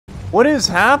What is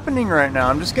happening right now?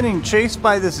 I'm just getting chased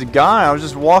by this guy. I was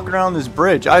just walking around this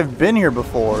bridge. I've been here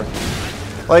before.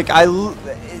 Like,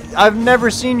 I've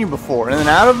never seen you before. And then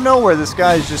out of nowhere, this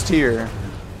guy's just here.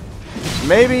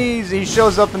 Maybe he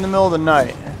shows up in the middle of the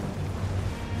night.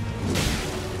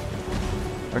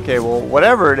 Okay, well,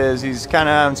 whatever it is, he's kind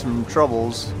of having some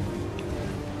troubles.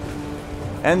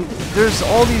 And there's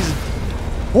all these...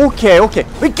 Okay.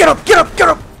 Wait, get up!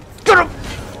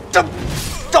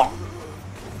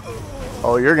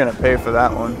 Oh, you're gonna pay for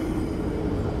that one.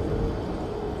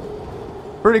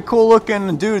 Pretty cool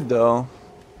looking dude, though.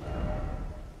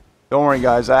 Don't worry,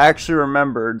 guys. I actually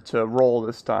remembered to roll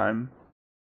this time.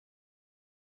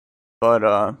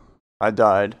 But, I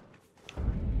died.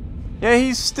 Yeah,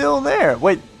 he's still there.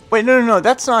 Wait, no,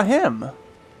 that's not him.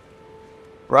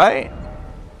 Right?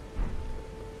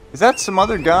 Is that some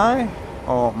other guy?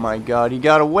 Oh my god, he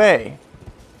got away.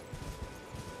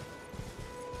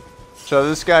 So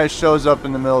this guy shows up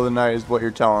in the middle of the night is what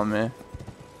you're telling me.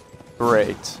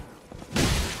 Great.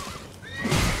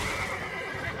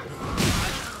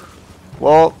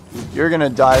 Well, you're gonna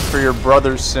die for your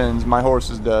brother's sins. My horse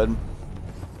is dead.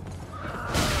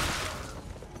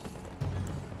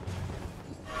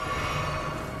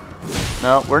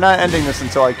 No, we're not ending this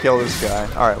until I kill this guy.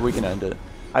 Alright, we can end it.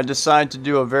 I decide to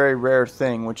do a very rare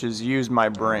thing, which is use my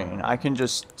brain. I can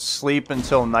just sleep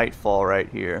until nightfall right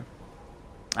here.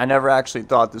 I never actually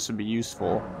thought this would be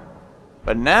useful.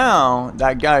 But now,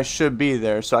 that guy should be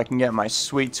there, so I can get my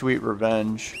sweet, sweet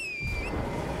revenge.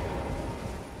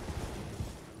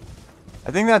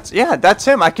 I think that's... Yeah, that's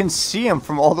him. I can see him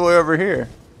from all the way over here.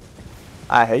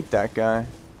 I hate that guy.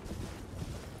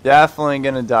 Definitely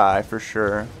gonna die, for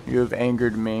sure. You have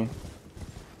angered me.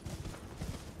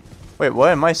 Wait,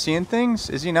 what? Am I seeing things?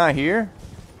 Is he not here?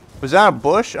 Was that a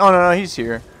bush? Oh, no, he's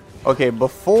here. Okay,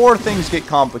 before things get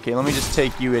complicated, let me just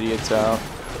take you idiots out.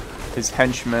 His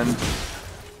henchmen.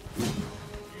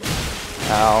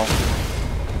 Ow.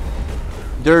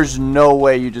 There's no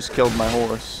way you just killed my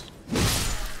horse.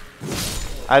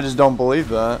 I just don't believe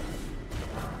that.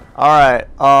 Alright,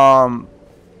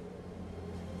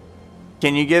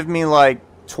 can you give me like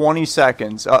 20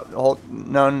 seconds?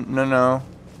 No.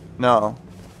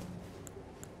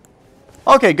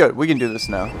 Okay, good. We can do this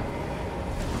now.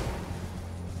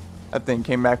 That thing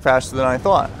came back faster than I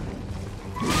thought.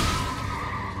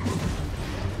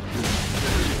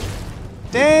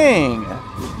 Dang!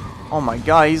 Oh my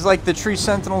god, he's like the Tree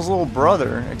Sentinel's little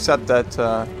brother, except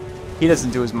that he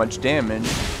doesn't do as much damage,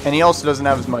 and he also doesn't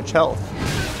have as much health.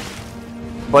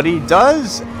 But he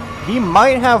does... He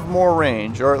might have more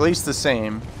range, or at least the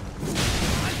same.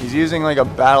 He's using like a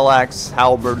battle axe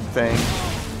halberd thing.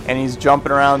 And he's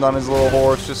jumping around on his little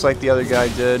horse just like the other guy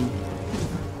did.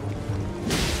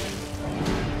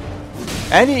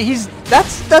 And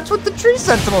that's what the Tree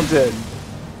Sentinel did.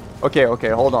 Okay,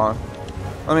 hold on.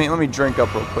 Let me drink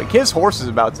up real quick. His horse is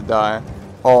about to die.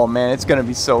 Oh man, it's gonna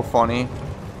be so funny.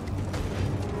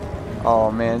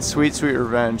 Oh man, sweet, sweet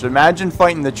revenge. Imagine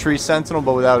fighting the Tree Sentinel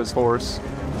but without his horse.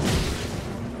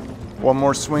 One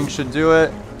more swing should do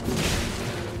it.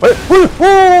 Wait,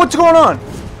 whoa, what's going on?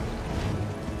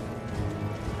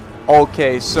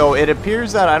 Okay, so it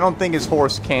appears that I don't think his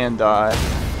horse can die.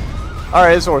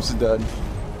 Alright, his horse is dead.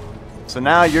 So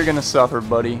now you're gonna suffer,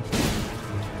 buddy.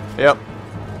 Yep.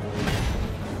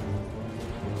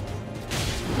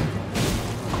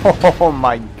 Oh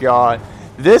my god.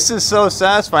 This is so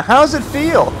satisfying. How does it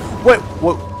feel? Wait,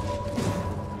 what?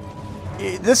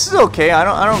 This is okay. I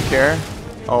don't care.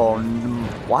 Oh,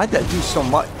 why'd that do so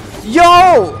much? Yo!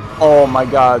 Oh my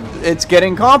god. It's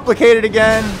getting complicated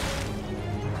again.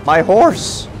 My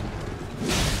horse.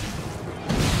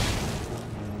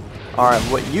 Alright,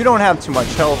 you don't have too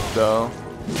much health, though.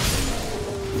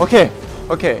 Okay.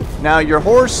 Now, your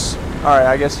horse... Alright,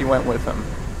 I guess you went with him.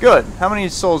 Good. How many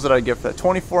souls did I get for that?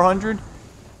 2,400?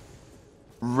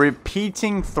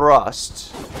 Repeating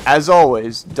thrust. As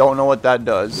always, don't know what that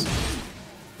does.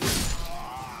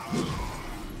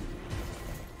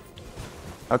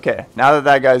 Okay, now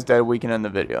that guy's dead, we can end the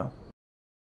video.